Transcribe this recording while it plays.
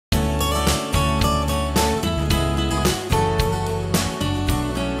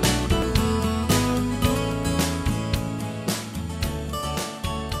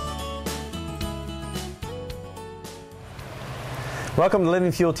Welcome to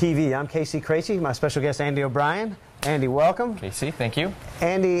Living Fuel TV. I'm KC Craichy, my special guest Andy O'Brien. Andy, welcome. KC, thank you.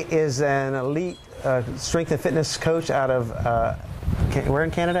 Andy is an elite strength and fitness coach out of, where in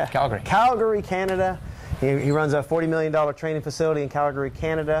Canada? Calgary. Calgary, Canada. He runs a $40 million training facility in Calgary,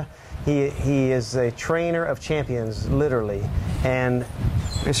 Canada. He is a trainer of champions, literally. And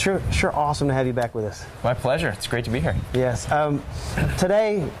it's sure awesome to have you back with us. My pleasure. It's great to be here. Yes.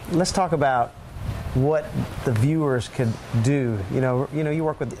 Today, let's talk about what the viewers could do. You know, you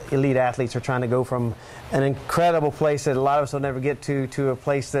work with elite athletes who are trying to go from an incredible place that a lot of us will never get to a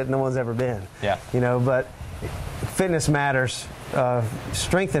place that no one's ever been. Yeah. You know, but fitness matters.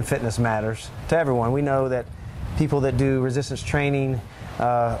 Strength and fitness matters to everyone. We know that people that do resistance training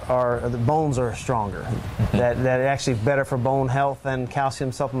the bones are stronger. That actually better for bone health than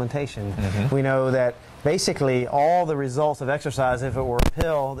calcium supplementation. We know that basically all the results of exercise, if it were a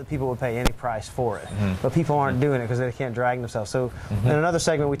pill, that people would pay any price for it. But people aren't doing it because they can't drag themselves. So in another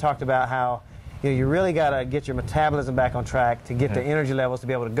segment we talked about how you really got to get your metabolism back on track to get the energy levels to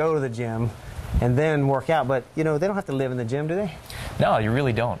be able to go to the gym and then work out. But they don't have to live in the gym, do they? No, you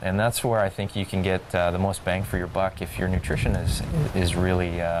really don't, and that's where I think you can get the most bang for your buck if your nutrition is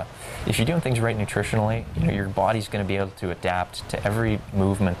really, if you're doing things right nutritionally, your body's going to be able to adapt to every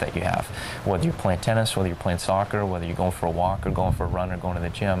movement that you have. Whether you're playing tennis, whether you're playing soccer, whether you're going for a walk or going for a run or going to the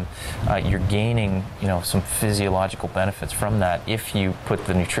gym, you're gaining some physiological benefits from that if you put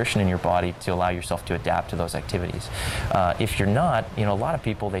the nutrition in your body to allow yourself to adapt to those activities. If you're not, a lot of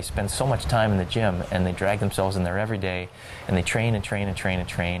people, they spend so much time in the gym and they drag themselves in there every day and they train and train and train and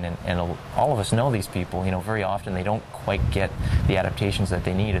train, and all of us know these people. Very often they don't quite get the adaptations that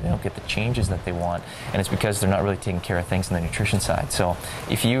they need, or they don't get the changes that they want, and it's because they're not really taking care of things on the nutrition side. So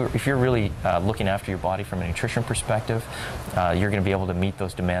if you're really looking after your body from a nutrition perspective, you're going to be able to meet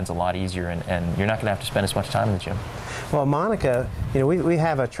those demands a lot easier, and you're not going to have to spend as much time in the gym. Well, Monica, we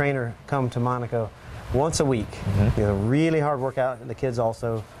have a trainer come to Monica once a week. Really hard workout, and the kids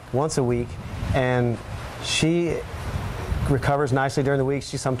also once a week, and she recovers nicely during the week.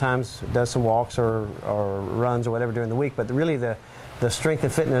 She sometimes does some walks or runs or whatever during the week, but really the strength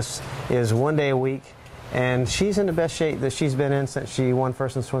and fitness is one day a week, and she's in the best shape that she's been in since she won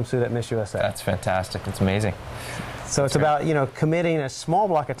first in swimsuit at Miss USA. That's fantastic. It's amazing. So it's about, committing a small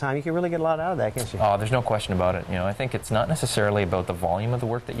block of time. You can really get a lot out of that, can't you? Oh, there's no question about it. I think it's not necessarily about the volume of the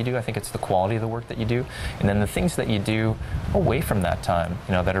work that you do. I think it's the quality of the work that you do, and then the things that you do away from that time,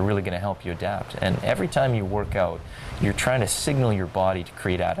 that are really going to help you adapt. And every time you work out, you're trying to signal your body to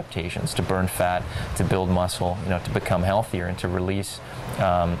create adaptations, to burn fat, to build muscle, to become healthier, and to release,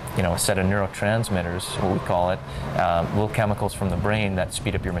 a set of neurotransmitters, what we call it, little chemicals from the brain that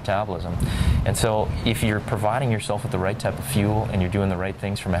speed up your metabolism. And so if you're providing yourself with the right type of fuel and you're doing the right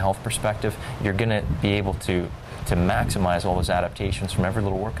things from a health perspective, you're going to be able to maximize all those adaptations from every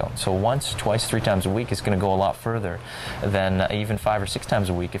little workout. So once, twice, 3 times a week is going to go a lot further than even 5 or 6 times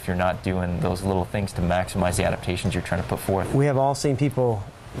a week if you're not doing those little things to maximize the adaptations you're trying to put forth. We have all seen people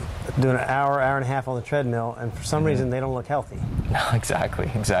doing an hour and a half on the treadmill, and for some reason they don't look healthy. No,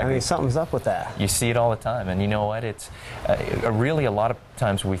 exactly. I mean, something's up with that. You see it all the time, and you know what? It's really a lot of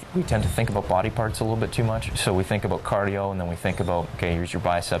times we tend to think about body parts a little bit too much. So we think about cardio, and then we think about, okay, here's your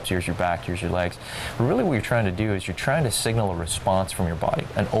biceps, here's your back, here's your legs. But really what you're trying to do is you're trying to signal a response from your body,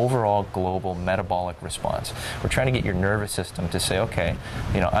 an overall global metabolic response. We're trying to get your nervous system to say, okay,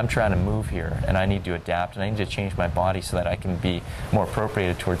 I'm trying to move here, and I need to adapt, and I need to change my body so that I can be more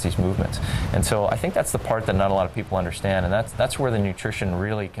appropriated towards these movements. And so I think that's the part that not a lot of people understand, and that's where the nutrition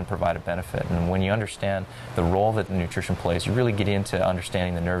really can provide a benefit. And when you understand the role that the nutrition plays, you really get into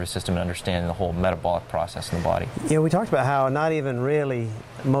understanding the nervous system and understanding the whole metabolic process in the body. We talked about how not even really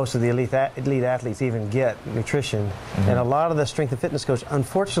most of the elite athletes even get nutrition, and a lot of the strength and fitness coaches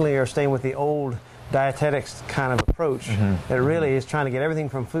unfortunately are staying with the old dietetics kind of approach that really is trying to get everything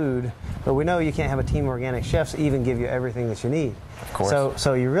from food, but we know you can't have a team of organic chefs even give you everything that you need. Of course.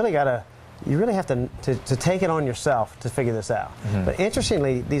 So you really have to take it on yourself to figure this out. But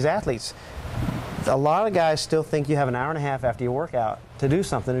interestingly, these athletes, a lot of guys still think you have an hour and a half after your workout to do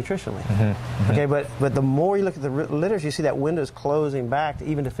something nutritionally. Okay, but the more you look at the literature, you see that window is closing back to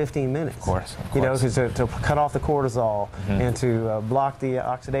even to 15 minutes. Of course. To cut off the cortisol and to block the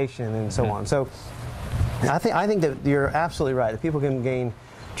oxidation and so on. So I think that you're absolutely right. That people can gain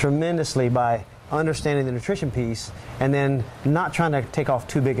tremendously by understanding the nutrition piece and then not trying to take off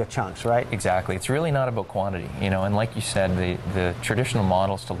too big of chunks, right? Exactly. It's really not about quantity, and like you said, the traditional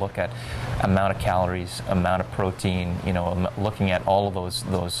model is to look at amount of calories, amount of protein, looking at all of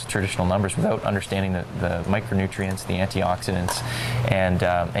those traditional numbers without understanding the micronutrients, the antioxidants,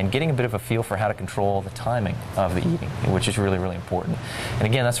 and getting a bit of a feel for how to control the timing of the eating, which is really, really important. And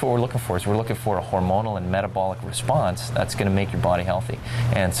again, that's what we're looking for. Is we're looking for a hormonal and metabolic response that's going to make your body healthy.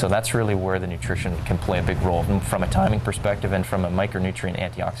 And so that's really where the nutrition can play a big role from a timing perspective and from a micronutrient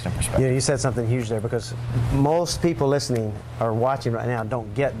antioxidant perspective. Yeah, you said something huge there, because most people listening or watching right now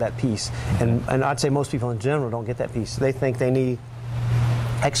don't get that piece. And I'd say most people in general don't get that piece. They think they need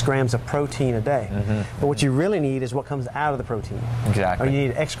X grams of protein a day. But what you really need is what comes out of the protein. Exactly. Or you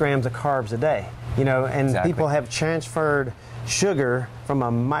need X grams of carbs a day. And Exactly. people have transferred sugar from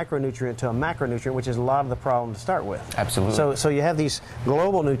a micronutrient to a macronutrient, which is a lot of the problem to start with. Absolutely. So you have these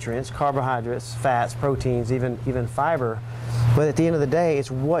global nutrients, carbohydrates, fats, proteins, even fiber. But at the end of the day, it's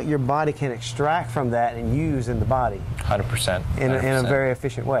what your body can extract from that and use in the body. 100%. In a very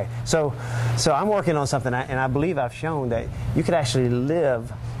efficient way. So I'm working on something, and I believe I've shown that you could actually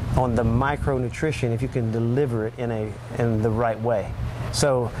live on the micronutrition if you can deliver it in the right way.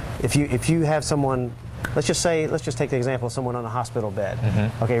 So if you have someone, let's just take the example of someone on a hospital bed.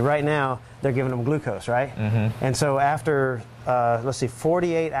 Okay, right now they're giving them glucose, right? And so after let's see,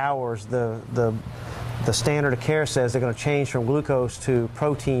 48 hours, the standard of care says they're going to change from glucose to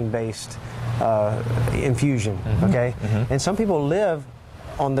protein-based infusion. Okay, and some people live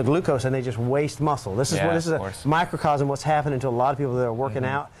on the glucose and they just waste muscle. This is a microcosm of what's happening to a lot of people that are working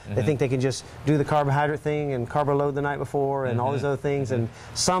out. They think they can just do the carbohydrate thing and carbo load the night before and all these other things, and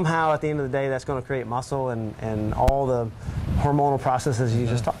somehow at the end of the day that's going to create muscle and all the hormonal processes you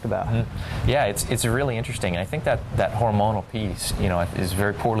just talked about. Yeah, it's really interesting, and I think that hormonal piece, is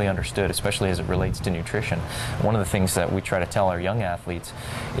very poorly understood, especially as it relates to nutrition. One of the things that we try to tell our young athletes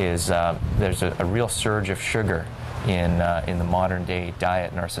is there's a real surge of sugar in the modern day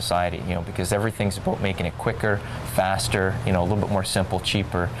diet in our society, because everything's about making it quicker, faster, a little bit more simple,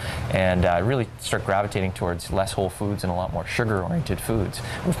 cheaper, and really start gravitating towards less whole foods and a lot more sugar-oriented foods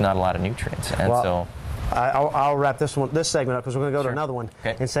with not a lot of nutrients. And so I'll wrap this segment up, because we're going to go to another one.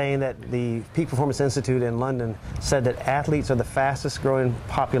 Okay. In saying that the Peak Performance Institute in London said that athletes are the fastest growing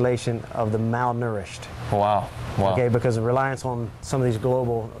population of the malnourished. Wow. Okay, because of reliance on some of these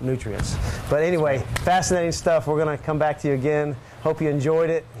global nutrients. But anyway, fascinating stuff. We're going to come back to you again. Hope you enjoyed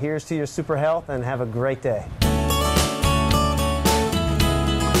it. Here's to your super health, and have a great day.